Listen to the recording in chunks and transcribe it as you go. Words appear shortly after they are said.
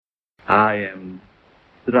I am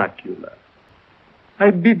Dracula.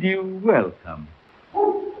 I bid you welcome.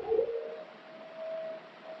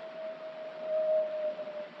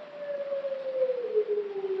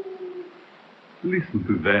 Listen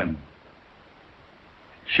to them.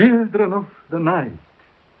 Children of the night.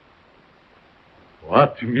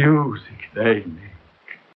 What music they make.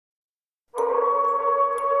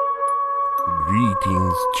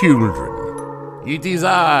 Greetings, children. It is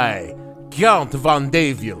I, Count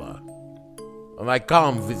Vampyre. And I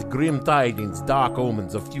come with grim tidings, dark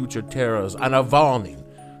omens of future terrors, and a warning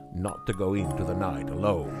not to go into the night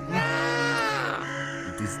alone.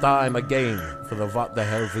 It is time again for the What the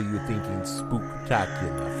Hell Were You Thinking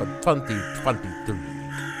Spooktacular for 2023.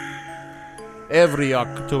 Every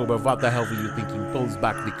October, What the Hell Were You Thinking pulls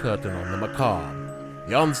back the curtain on the macabre,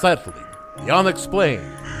 the unsettling, the unexplained,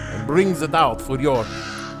 and brings it out for your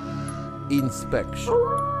inspection.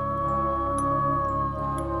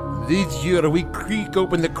 This year we creak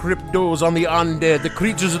open the crypt doors on the undead, the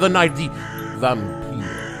creatures of the night, the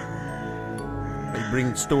Vampyre. They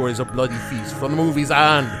bring stories of bloody feasts from the movies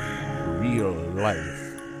and real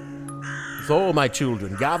life. So, my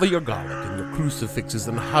children, gather your garlic and your crucifixes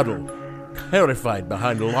and huddle, terrified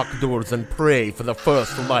behind locked doors, and pray for the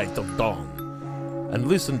first light of dawn. And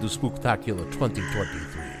listen to Spooktacular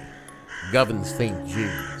 2023. Gavin St.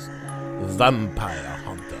 James, Vampire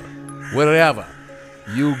Hunter, wherever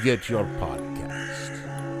you get your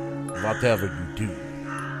podcast. Whatever you do,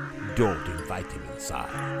 don't invite him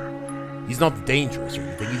inside. He's not dangerous or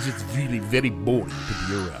anything, he's just really very boring to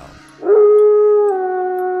be around.